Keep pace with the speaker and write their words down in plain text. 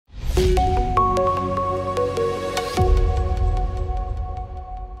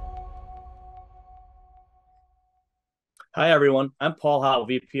Hi, everyone. I'm Paul Howe,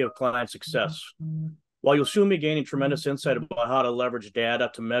 VP of Client Success. While you'll soon be gaining tremendous insight about how to leverage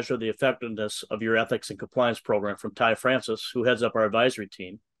data to measure the effectiveness of your ethics and compliance program from Ty Francis, who heads up our advisory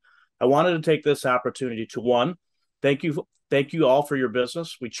team, I wanted to take this opportunity to, one, thank you all for your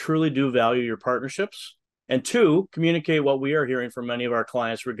business. We truly do value your partnerships. And two, communicate what we are hearing from many of our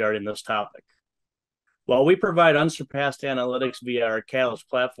clients regarding this topic. While we provide unsurpassed analytics via our Catalyst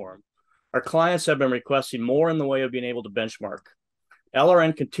platform, our clients have been requesting more in the way of being able to benchmark.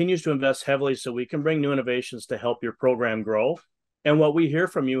 LRN continues to invest heavily so we can bring new innovations to help your program grow. And what we hear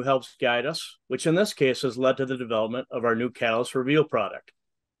from you helps guide us, which in this case has led to the development of our new Catalyst Reveal product,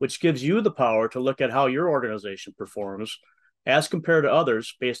 which gives you the power to look at how your organization performs as compared to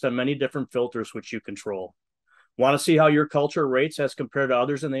others based on many different filters which you control. Want to see how your culture rates as compared to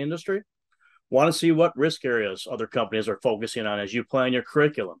others in the industry? Want to see what risk areas other companies are focusing on as you plan your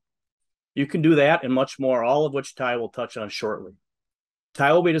curriculum? You can do that and much more, all of which Ty will touch on shortly.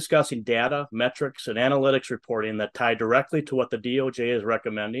 Ty will be discussing data, metrics, and analytics reporting that tie directly to what the DOJ is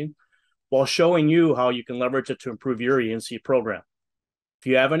recommending, while showing you how you can leverage it to improve your E&C program. If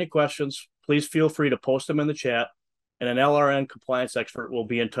you have any questions, please feel free to post them in the chat, and an LRN compliance expert will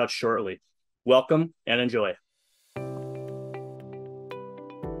be in touch shortly. Welcome and enjoy.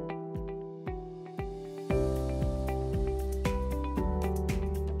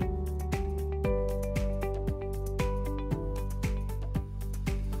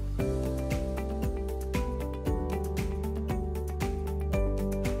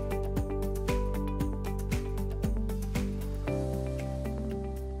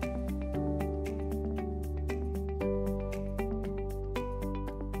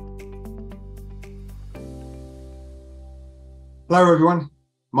 Hello, everyone.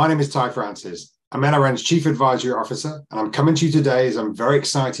 My name is Ty Francis. I'm LRN's Chief Advisory Officer, and I'm coming to you today as I'm very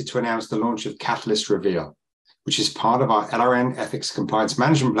excited to announce the launch of Catalyst Reveal, which is part of our LRN Ethics Compliance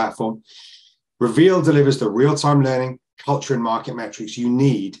Management Platform. Reveal delivers the real-time learning, culture, and market metrics you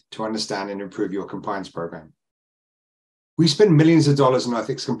need to understand and improve your compliance program. We spend millions of dollars on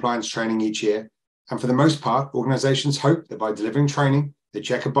ethics compliance training each year, and for the most part, organizations hope that by delivering training, they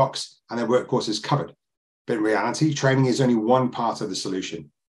check a box and their workforce is covered. But in reality, training is only one part of the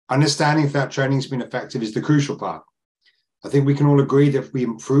solution. Understanding if that training has been effective is the crucial part. I think we can all agree that if we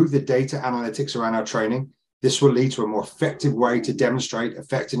improve the data analytics around our training, this will lead to a more effective way to demonstrate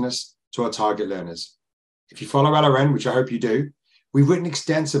effectiveness to our target learners. If you follow LRN, which I hope you do, we've written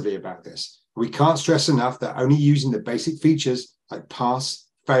extensively about this. We can't stress enough that only using the basic features like pass,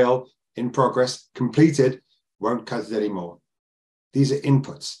 fail, in progress, completed won't cut it anymore. These are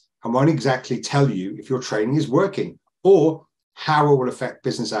inputs and won't exactly tell you if your training is working or how it will affect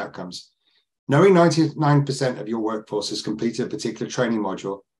business outcomes. Knowing 99% of your workforce has completed a particular training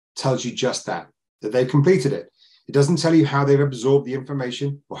module tells you just that they've completed it. It doesn't tell you how they've absorbed the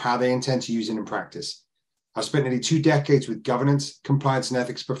information or how they intend to use it in practice. I've spent nearly 2 decades with governance, compliance, and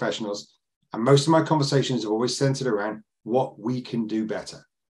ethics professionals, and most of my conversations have always centered around what we can do better,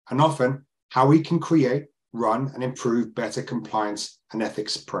 and often how we can create, run, and improve better compliance and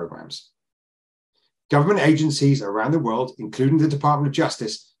ethics programs. Government agencies around the world, including the Department of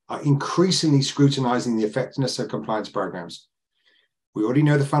Justice, are increasingly scrutinizing the effectiveness of compliance programs. We already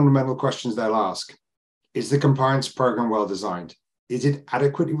know the fundamental questions they'll ask. Is the compliance program well designed? Is it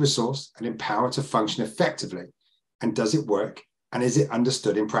adequately resourced and empowered to function effectively? And does it work? And is it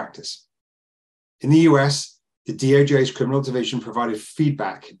understood in practice? In the US, the DOJ's criminal division provided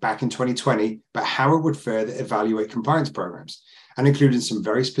feedback back in 2020 about how it would further evaluate compliance programs, and included some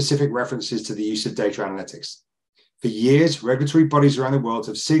very specific references to the use of data analytics. For years, regulatory bodies around the world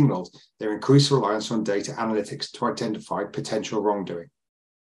have signaled their increased reliance on data analytics to identify potential wrongdoing.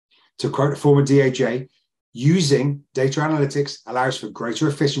 To quote a former DOJ, using data analytics allows for greater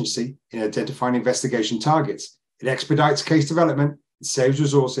efficiency in identifying investigation targets. It expedites case development, it saves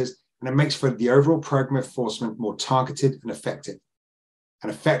resources, and it makes for the overall program enforcement more targeted and effective.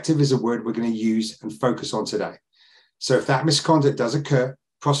 And effective is a word we're going to use and focus on today. So if that misconduct does occur,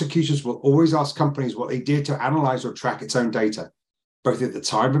 prosecutors will always ask companies what they did to analyze or track its own data, both at the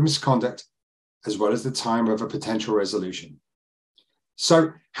time of misconduct as well as the time of a potential resolution.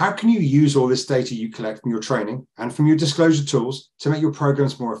 So how can you use all this data you collect from your training and from your disclosure tools to make your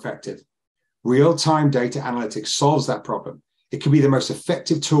programs more effective? Real-time data analytics solves that problem. It can be the most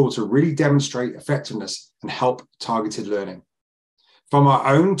effective tool to really demonstrate effectiveness and help targeted learning. From our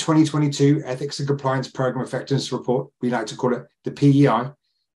own 2022 Ethics and Compliance Program Effectiveness Report, we like to call it the PEI,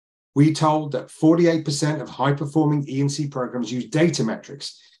 we told that 48% of high-performing E&C programs use data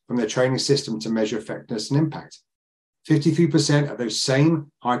metrics from their training system to measure effectiveness and impact. 53% of those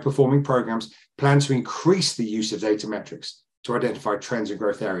same high-performing programs plan to increase the use of data metrics to identify trends and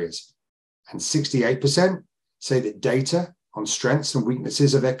growth areas. And 68% say that data on strengths and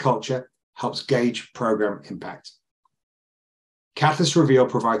weaknesses of their culture helps gauge program impact. Catalyst Reveal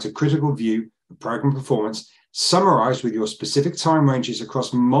provides a critical view of program performance summarized with your specific time ranges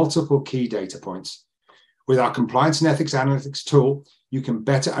across multiple key data points. With our compliance and ethics analytics tool, you can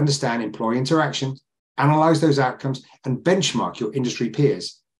better understand employee interaction, analyze those outcomes, and benchmark your industry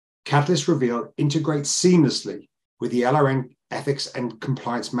peers. Catalyst Reveal integrates seamlessly with the LRN Ethics and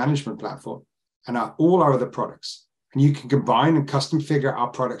Compliance Management Platform and all our other products. And you can combine and custom figure our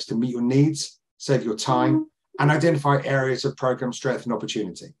products to meet your needs, save your time, and identify areas of program strength and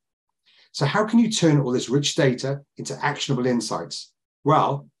opportunity. So how can you turn all this rich data into actionable insights?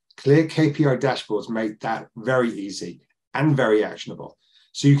 Well, clear KPI dashboards make that very easy and very actionable.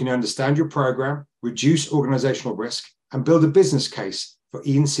 So you can understand your program, reduce organizational risk, and build a business case for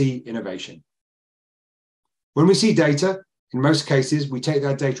E&C innovation. When we see data, in most cases, we take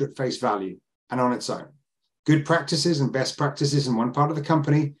that data at face value and on its own. Good practices and best practices in one part of the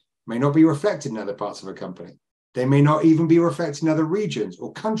company may not be reflected in other parts of a company. They may not even be reflected in other regions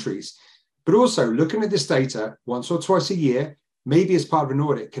or countries. But also, looking at this data once or twice a year, maybe as part of an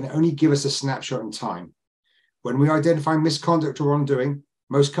audit, can only give us a snapshot in time. When we identify misconduct or wrongdoing,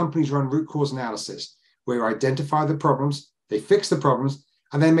 most companies run root cause analysis, where you identify the problems, they fix the problems,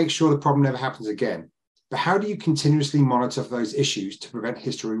 and then make sure the problem never happens again. But how do you continuously monitor those issues to prevent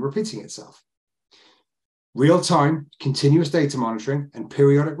history repeating itself? Real-time, continuous data monitoring and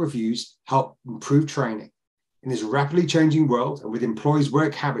periodic reviews help improve training. In this rapidly changing world, and with employees'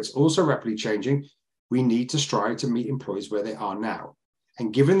 work habits also rapidly changing, we need to strive to meet employees where they are now.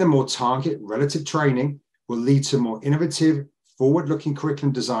 And giving them more target relative training will lead to more innovative, forward-looking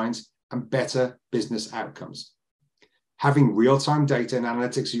curriculum designs and better business outcomes. Having real-time data and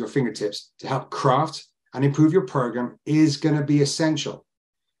analytics at your fingertips to help craft and improve your program is going to be essential.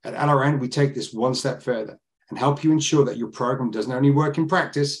 At LRN, we take this one step further and help you ensure that your program doesn't only work in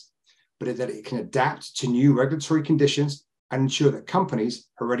practice, but that it can adapt to new regulatory conditions and ensure that companies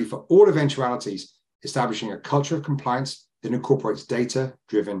are ready for all eventualities, establishing a culture of compliance that incorporates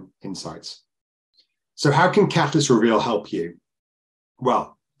data-driven insights. So how can Catalyst Reveal help you?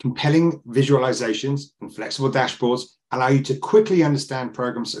 Well, compelling visualizations and flexible dashboards allow you to quickly understand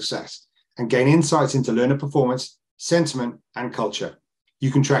program success and gain insights into learner performance, sentiment, and culture. You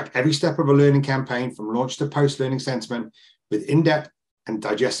can track every step of a learning campaign from launch to post-learning sentiment with in-depth and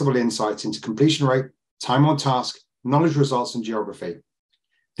digestible insights into completion rate, time on task, knowledge results, and geography.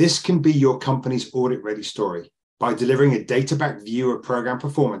 This can be your company's audit-ready story by delivering a data-backed view of program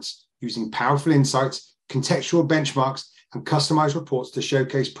performance using powerful insights, contextual benchmarks, and customized reports to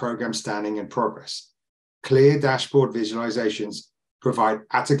showcase program standing and progress. Clear dashboard visualizations provide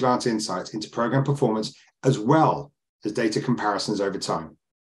at-a-glance insights into program performance as well as data comparisons over time.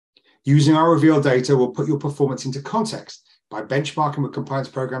 Using our Reveal data will put your performance into context by benchmarking with compliance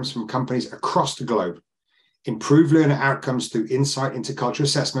programs from companies across the globe. Improve learner outcomes through insight into culture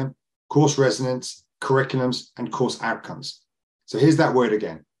assessment, course resonance, curriculums, and course outcomes. So here's that word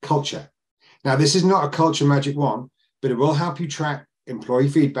again, culture. Now, this is not a culture magic wand, but it will help you track employee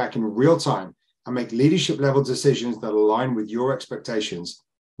feedback in real time and make leadership level decisions that align with your expectations.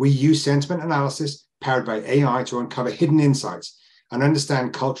 We use sentiment analysis powered by AI to uncover hidden insights and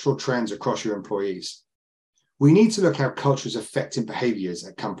understand cultural trends across your employees. We need to look at how culture is affecting behaviors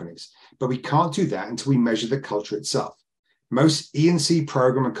at companies, but we can't do that until we measure the culture itself. Most E&C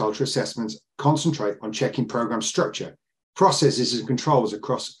program and culture assessments concentrate on checking program structure, processes, and controls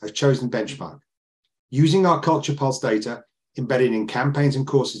across a chosen benchmark. Using our Culture Pulse data, embedded in campaigns and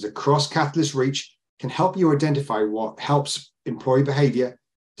courses across Catalyst Reach, can help you identify what helps employee behavior,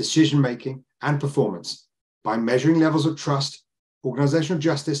 decision-making, and performance. By measuring levels of trust, organizational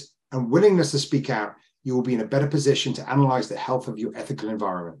justice, and willingness to speak out, you will be in a better position to analyze the health of your ethical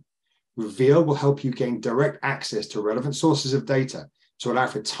environment. Reveal will help you gain direct access to relevant sources of data to allow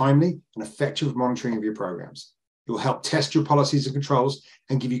for timely and effective monitoring of your programs. It will help test your policies and controls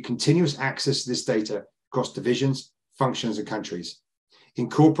and give you continuous access to this data across divisions, functions, and countries.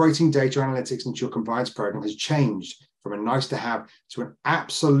 Incorporating data analytics into your compliance program has changed from a nice to have to an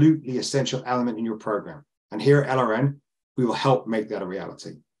absolutely essential element in your program. And here at LRN, we will help make that a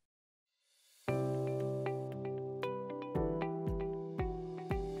reality.